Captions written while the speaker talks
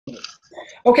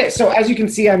Okay, so as you can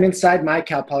see, I'm inside my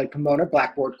Cal Poly Pomona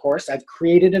Blackboard course. I've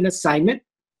created an assignment.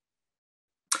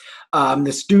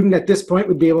 The student at this point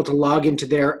would be able to log into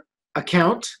their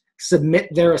account, submit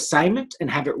their assignment,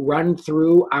 and have it run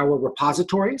through our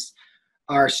repositories.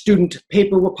 Our student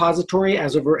paper repository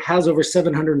has over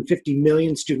 750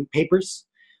 million student papers.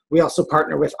 We also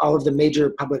partner with all of the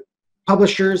major public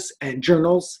publishers and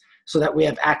journals so that we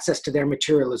have access to their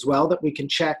material as well that we can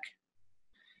check.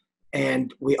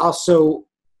 And we also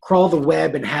crawl the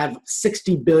web and have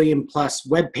 60 billion plus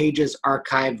web pages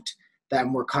archived that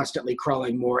we're constantly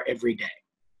crawling more every day.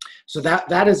 So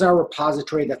that is our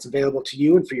repository that's available to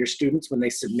you and for your students when they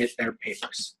submit their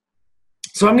papers.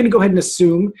 So I'm going to go ahead and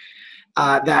assume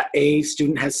that a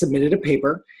student has submitted a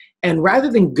paper. And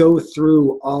rather than go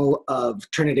through all of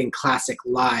Turnitin Classic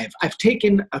live, I've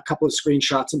taken a couple of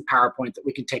screenshots in PowerPoint that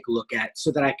we can take a look at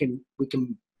so that we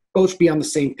can both be on the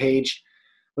same page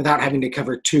without having to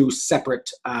cover two separate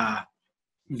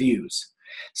views.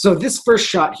 So this first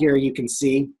shot here, you can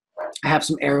see I have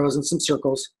some arrows and some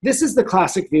circles. This is the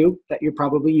classic view that you're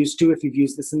probably used to if you've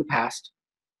used this in the past.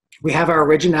 We have our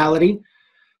originality,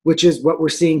 which is what we're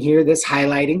seeing here, this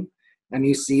highlighting. And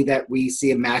you see that we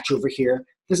see a match over here.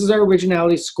 This is our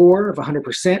originality score of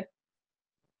 100%.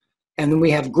 And then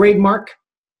we have grade mark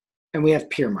and we have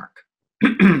peer mark.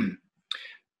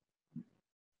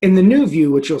 In the new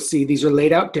view, which you'll see, these are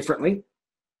laid out differently.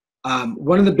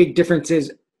 One of the big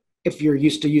differences, if you're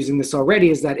used to using this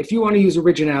already, is that if you want to use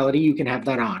originality, you can have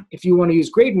that on. If you want to use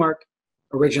grade mark,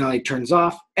 originality turns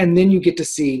off, and then you get to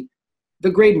see the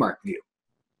grade mark view.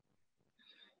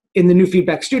 In the new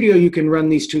Feedback Studio, you can run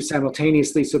these two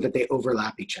simultaneously so that they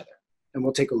overlap each other. And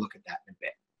we'll take a look at that in a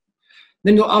bit.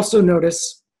 Then you'll also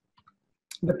notice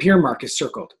the peer mark is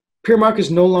circled. Peer mark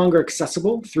is no longer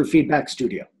accessible through Feedback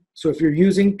Studio. So if you're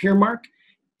using peer mark,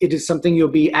 it is something you'll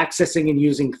be accessing and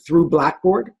using through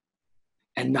Blackboard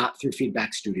and not through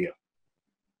Feedback Studio.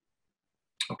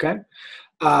 Okay.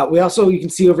 You can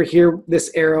see over here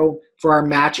this arrow for our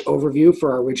match overview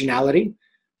for our originality.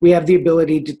 We have the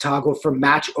ability to toggle from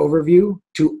match overview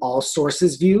to all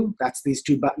sources view. That's these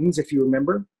two buttons, if you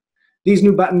remember. These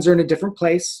new buttons are in a different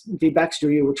place in Feedback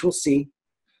Studio, which we'll see.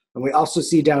 And we also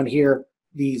see down here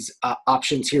these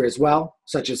options here as well,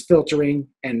 such as filtering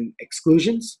and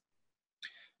exclusions.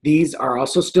 These are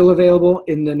also still available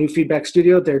in the new Feedback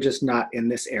Studio. They're just not in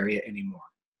this area anymore.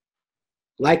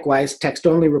 Likewise,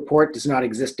 text-only report does not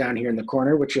exist down here in the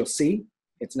corner, which you'll see.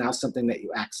 It's now something that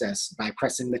you access by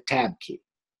pressing the Tab key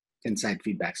inside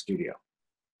Feedback Studio.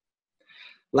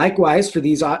 Likewise, for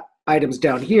these items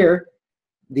down here,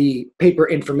 the paper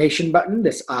information button,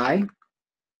 this I,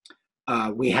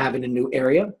 we have in a new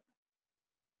area.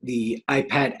 The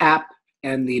iPad app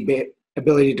and the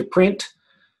ability to print,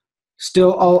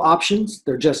 still all options.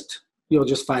 You'll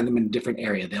just find them in a different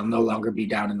area. They'll no longer be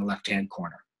down in the left-hand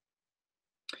corner.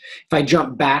 If I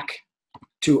jump back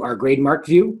to our grade mark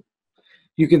view,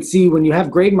 you can see when you have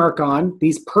grade mark on,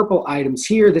 these purple items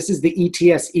here, this is the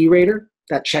ETS E-Rater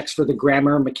that checks for the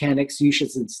grammar, mechanics,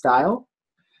 usage, and style.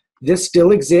 This still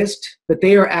exists, but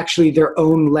they are actually their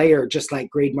own layer, just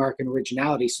like grade mark and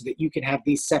originality, so that you can have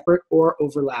these separate or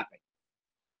overlapping.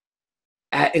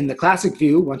 In the classic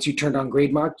view, once you turned on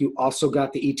grade mark, you also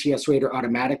got the ETS rater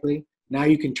automatically. Now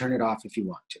you can turn it off if you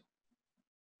want to.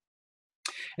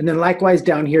 And then likewise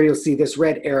down here, you'll see this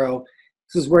red arrow.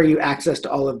 This is where you access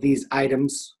all of these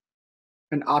items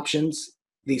and options.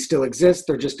 These still exist,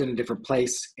 they're just in a different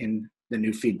place in the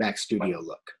new Feedback Studio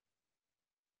look.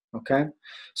 Okay,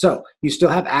 so you still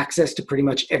have access to pretty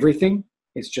much everything.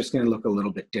 It's just going to look a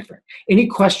little bit different. Any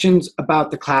questions about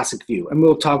the classic view? And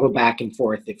we'll toggle back and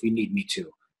forth if you need me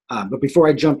to. But before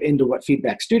I jump into what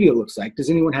Feedback Studio looks like, does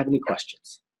anyone have any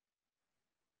questions?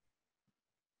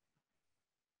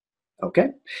 Okay,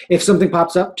 if something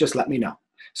pops up, just let me know.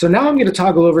 So now I'm going to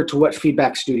toggle over to what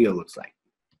Feedback Studio looks like.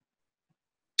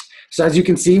 So as you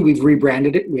can see, we've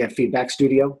rebranded it. We have Feedback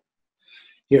Studio.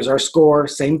 Here's our score,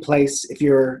 same place. If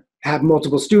you have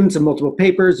multiple students and multiple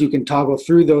papers, you can toggle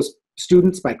through those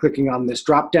students by clicking on this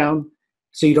drop down.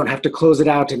 So you don't have to close it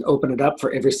out and open it up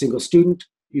for every single student.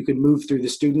 You can move through the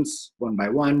students one by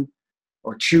one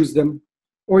or choose them,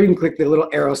 or you can click the little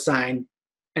arrow sign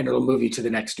and it'll move you to the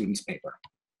next student's paper.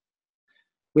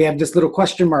 We have this little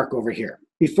question mark over here.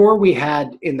 Before we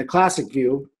had in the classic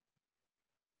view,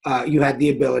 you had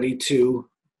the ability to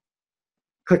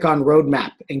click on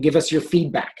roadmap and give us your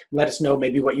feedback. Let us know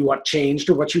maybe what you want changed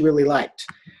or what you really liked.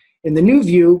 In the new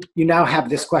view, you now have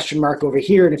this question mark over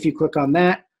here, and if you click on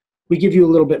that, we give you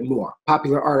a little bit more.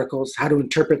 Popular articles, how to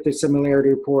interpret the similarity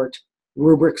report,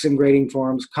 rubrics and grading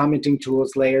forms, commenting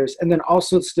tools, layers, and then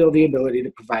also still the ability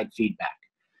to provide feedback.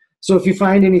 So if you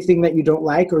find anything that you don't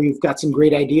like, or you've got some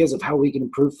great ideas of how we can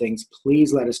improve things,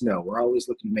 please let us know. We're always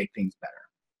looking to make things better.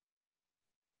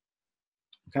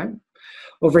 Okay.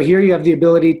 Over here, you have the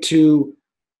ability to,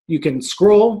 you can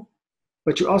scroll,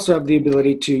 but you also have the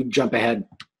ability to jump ahead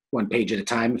one page at a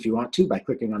time if you want to by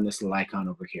clicking on this little icon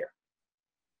over here.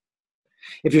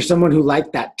 If you're someone who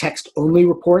liked that text-only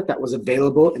report that was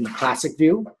available in the classic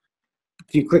view,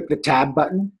 if you click the tab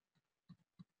button,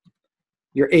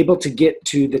 you're able to get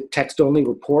to the text-only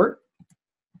report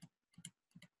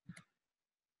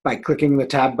by clicking the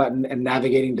tab button and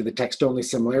navigating to the text-only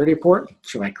similarity report.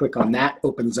 So I click on that,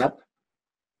 opens up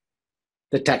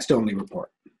the text-only report.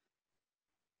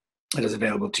 It is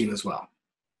available to you as well.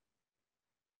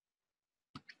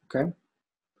 Okay. I'm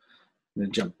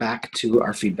going to jump back to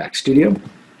our Feedback Studio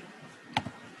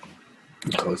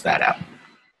and close that out.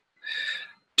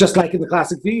 Just like in the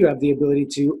classic view, you have the ability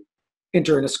to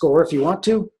enter in a score if you want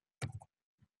to,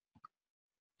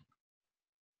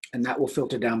 and that will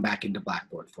filter down back into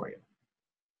Blackboard for you.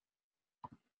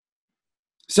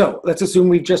 So let's assume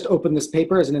we've just opened this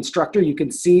paper as an instructor. You can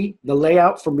see the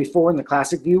layout from before in the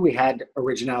classic view. We had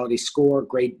originality score,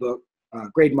 grade book,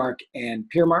 grade mark, and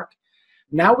peer mark.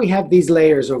 Now we have these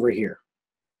layers over here.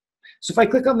 So if I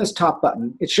click on this top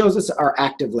button, it shows us our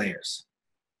active layers.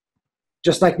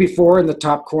 Just like before in the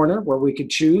top corner where we could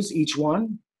choose each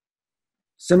one.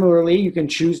 Similarly, you can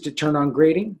choose to turn on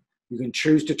grading, you can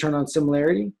choose to turn on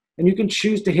similarity, and you can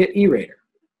choose to hit E-Rater.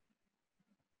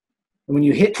 And when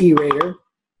you hit E-Rater,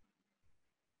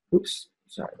 oops,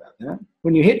 sorry about that.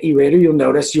 When you hit E-Rater, you'll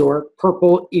notice your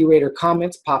purple E-Rater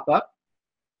comments pop up.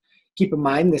 Keep in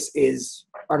mind, this is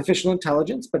artificial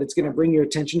intelligence, but it's going to bring your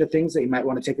attention to things that you might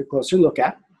want to take a closer look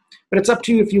at. But it's up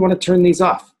to you if you want to turn these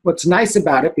off. What's nice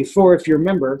about it, before, if you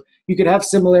remember, you could have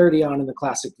similarity on in the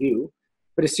classic view,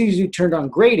 but as soon as you turned on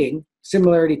grading,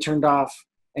 similarity turned off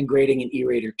and grading and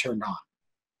E-Rater turned on.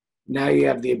 Now you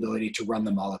have the ability to run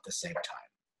them all at the same time.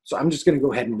 So I'm just going to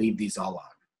go ahead and leave these all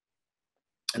on.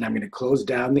 And I'm going to close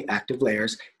down the active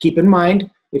layers. Keep in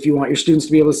mind, if you want your students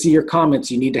to be able to see your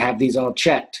comments, you need to have these all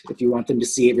checked if you want them to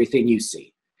see everything you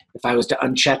see. If I was to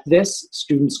uncheck this,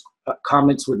 students'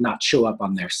 comments would not show up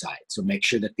on their side. So make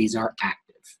sure that these are active.